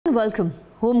Welcome.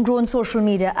 Homegrown social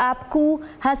media app KOO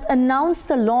has announced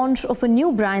the launch of a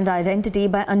new brand identity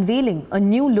by unveiling a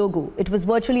new logo. It was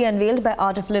virtually unveiled by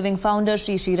Art of Living founder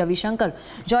Sri Ravi Shankar.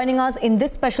 Joining us in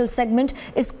this special segment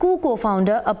is KOO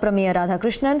co-founder Aprameya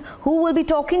Radhakrishnan, who will be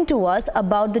talking to us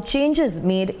about the changes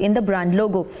made in the brand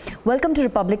logo. Welcome to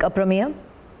Republic, Aprameya.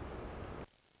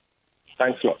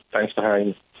 Thanks a lot. Thanks for having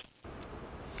me.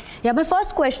 Yeah, my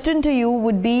first question to you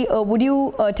would be, would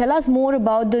you tell us more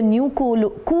about the new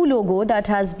KOO logo that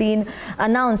has been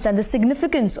announced and the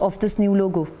significance of this new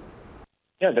logo?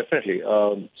 Yeah, definitely.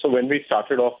 So when we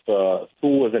started off,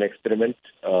 KOO as an experiment,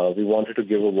 we wanted to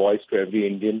give a voice to every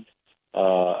Indian,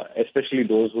 especially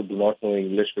those who do not know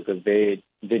English, because they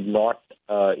did not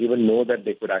even know that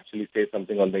they could actually say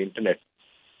something on the internet.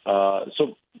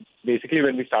 So basically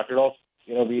when we started off,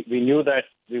 we knew that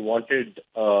we wanted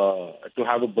to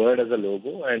have a bird as a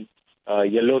logo, and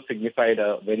yellow signified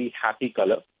a very happy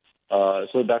color.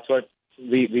 So that's what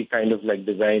we kind of like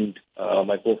designed.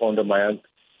 My co-founder Mayank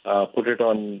put it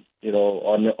on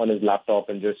on his laptop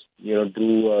and just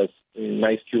drew a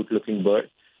nice, cute-looking bird,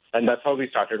 and that's how we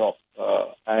started off.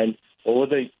 And over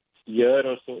the year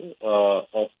or so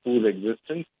of KOO's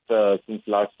existence, since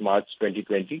last March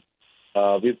 2020,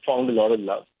 we've found a lot of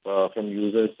love from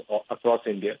users across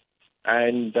India.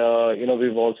 And,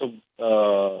 we've also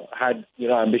had,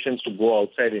 ambitions to go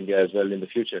outside India as well in the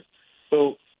future.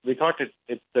 So we thought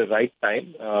it's the right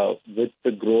time with the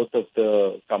growth of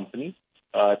the company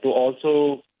to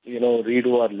also,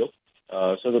 redo our look.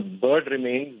 So the bird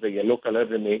remains, the yellow color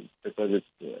remains because it's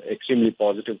extremely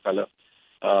positive color.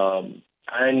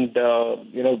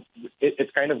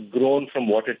 It's kind of grown from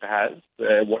what it has,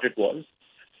 what it was,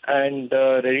 and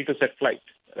ready to set flight,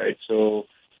 right? So,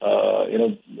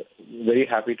 very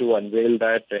happy to unveil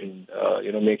that and,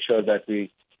 make sure that we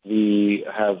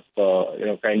have,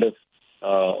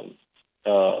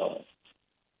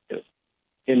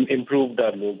 improved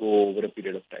our logo over a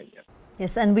period of time. Yeah.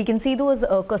 Yes, and we can see those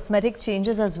cosmetic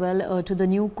changes as well to the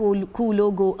new KOO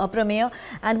logo, Aprameya.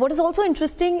 And what is also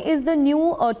interesting is the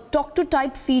new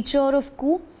talk-to-type feature of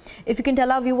KOO. If you can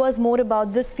tell our viewers more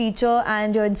about this feature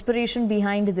and your inspiration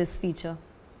behind this feature.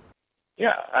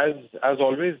 Yeah, as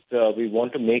always, we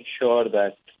want to make sure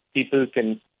that people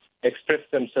can express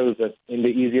themselves in the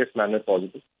easiest manner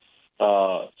possible.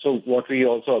 So what we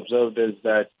also observed is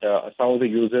that some of the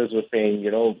users were saying,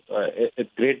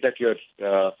 it's great that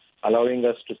you're allowing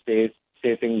us to say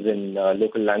things in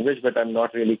local language, but I'm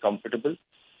not really comfortable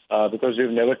because we've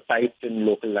never typed in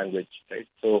local language, right?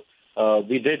 So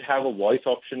we did have a voice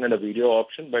option and a video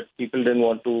option, but people didn't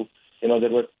want to, there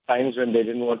were times when they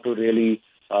didn't want to really,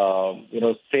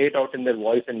 say it out in their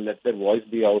voice and let their voice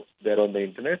be out there on the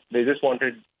internet. They just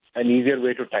wanted an easier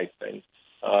way to type. And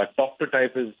talk to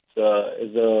type is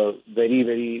a very,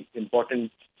 very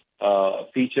important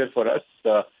feature for us,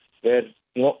 where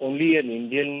only an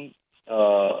Indian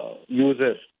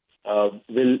user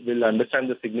will understand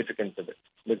the significance of it,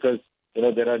 because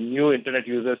there are new internet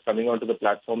users coming onto the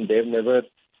platform. They've never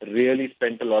really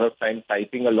spent a lot of time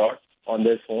typing a lot on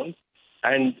their phones,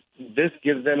 and this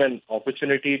gives them an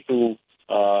opportunity to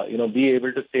be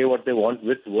able to say what they want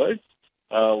with words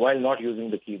while not using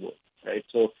the keyboard, right?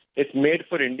 So it's made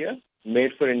for India,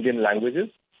 made for Indian languages,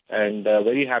 and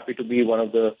very happy to be one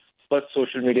of the first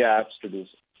social media apps to do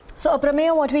so. So,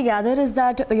 Aprameya, what we gather is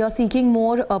that you're seeking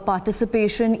more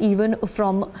participation even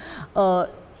from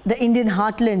the Indian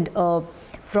heartland,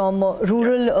 from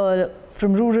rural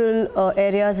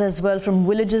areas as well, from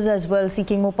villages as well,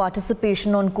 seeking more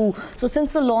participation on KOO. So,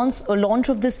 since the launch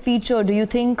of this feature, do you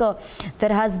think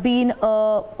there has been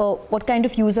what kind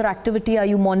of user activity are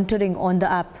you monitoring on the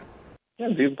app? Yeah,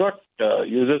 we've got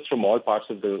users from all parts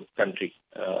of the country,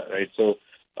 right? So,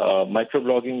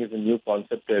 microblogging is a new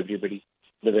concept to everybody.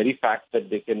 The very fact that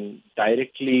they can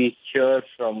directly hear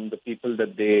from the people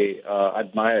that they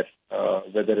admire,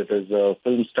 whether it is a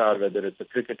film star, whether it's a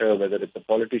cricketer, whether it's a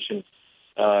politician,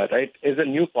 right, is a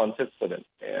new concept for them.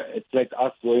 It's like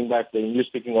us going back, the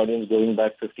English-speaking audience going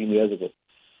back 15 years ago,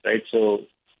 right? So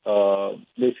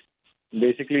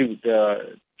basically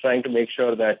trying to make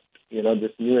sure that,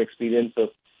 this new experience of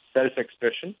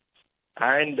self-expression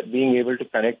and being able to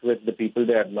connect with the people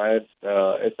they admire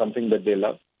is something that they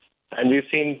love. And we've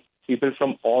seen people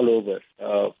from all over,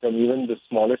 from even the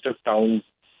smallest of towns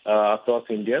across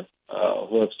India,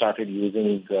 who have started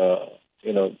using,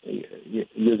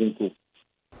 using KOO.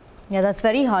 Yeah, that's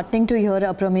very heartening to hear,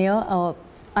 Aprameya.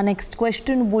 Our next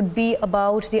question would be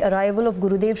about the arrival of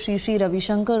Gurudev Sri Ravi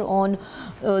Shankar on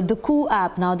the KOO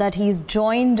app. Now that he's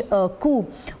joined KOO,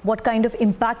 what kind of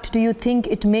impact do you think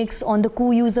it makes on the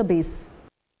KOO user base?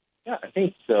 Yeah, I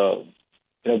think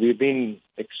we've been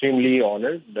extremely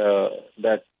honored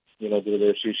that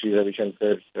Gurudev Sri Ravi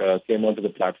Shankar came onto the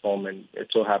platform, and it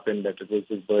so happened that it was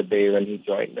his birthday when he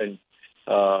joined, and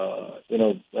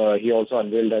he also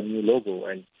unveiled a new logo,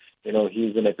 and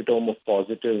he's an epitome of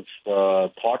positive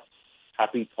thought,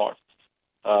 happy thought,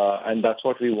 and that's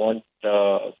what we want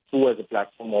KOO as a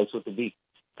platform also to be.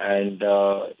 And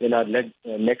in our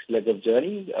next leg of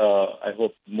journey, I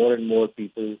hope more and more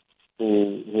people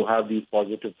who have these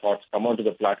positive thoughts come onto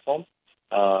the platform,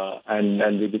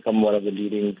 and we become one of the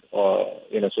leading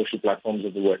social platforms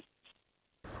of the world.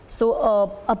 So,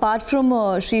 apart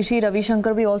from Sri Ravi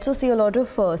Shankar, we also see a lot of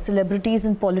celebrities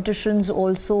and politicians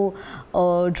also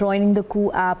joining the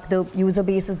KOO app. The user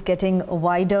base is getting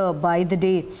wider by the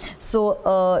day.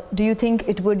 So, do you think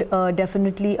it would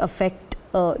definitely affect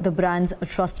the brand's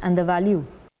trust and the value?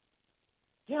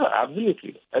 Yeah,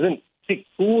 absolutely. I think, see,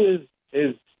 KOO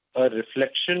is a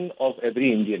reflection of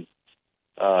every Indian,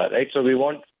 right? So we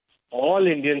want all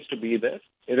Indians to be there,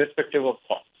 irrespective of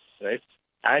thoughts, right?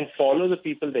 And follow the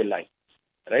people they like,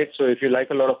 right? So if you like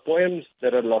a lot of poems,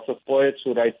 there are lots of poets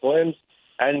who write poems,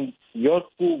 and your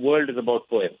KOO world is about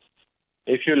poems.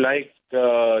 If you like,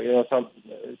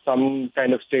 some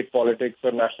kind of state politics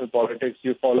or national politics,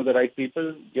 you follow the right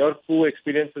people. Your KOO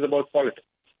experience is about politics.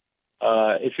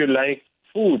 If you like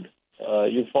food,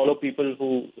 you follow people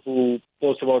who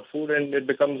post about food, and it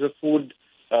becomes a food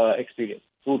experience,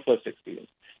 food first experience.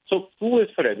 So KOO is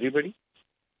for everybody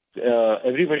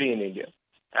in India.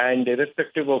 And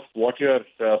irrespective of what your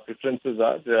preferences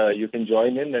are, you can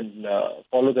join in and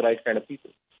follow the right kind of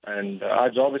people. And our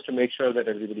job is to make sure that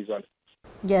everybody's on it.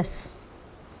 Yes.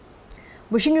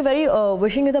 Wishing you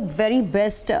the very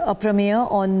best, Aprameya,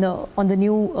 on the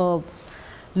new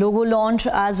logo launch,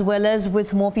 as well as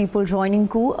with more people joining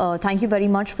KOO. Thank you very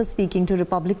much for speaking to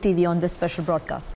Republic TV on this special broadcast.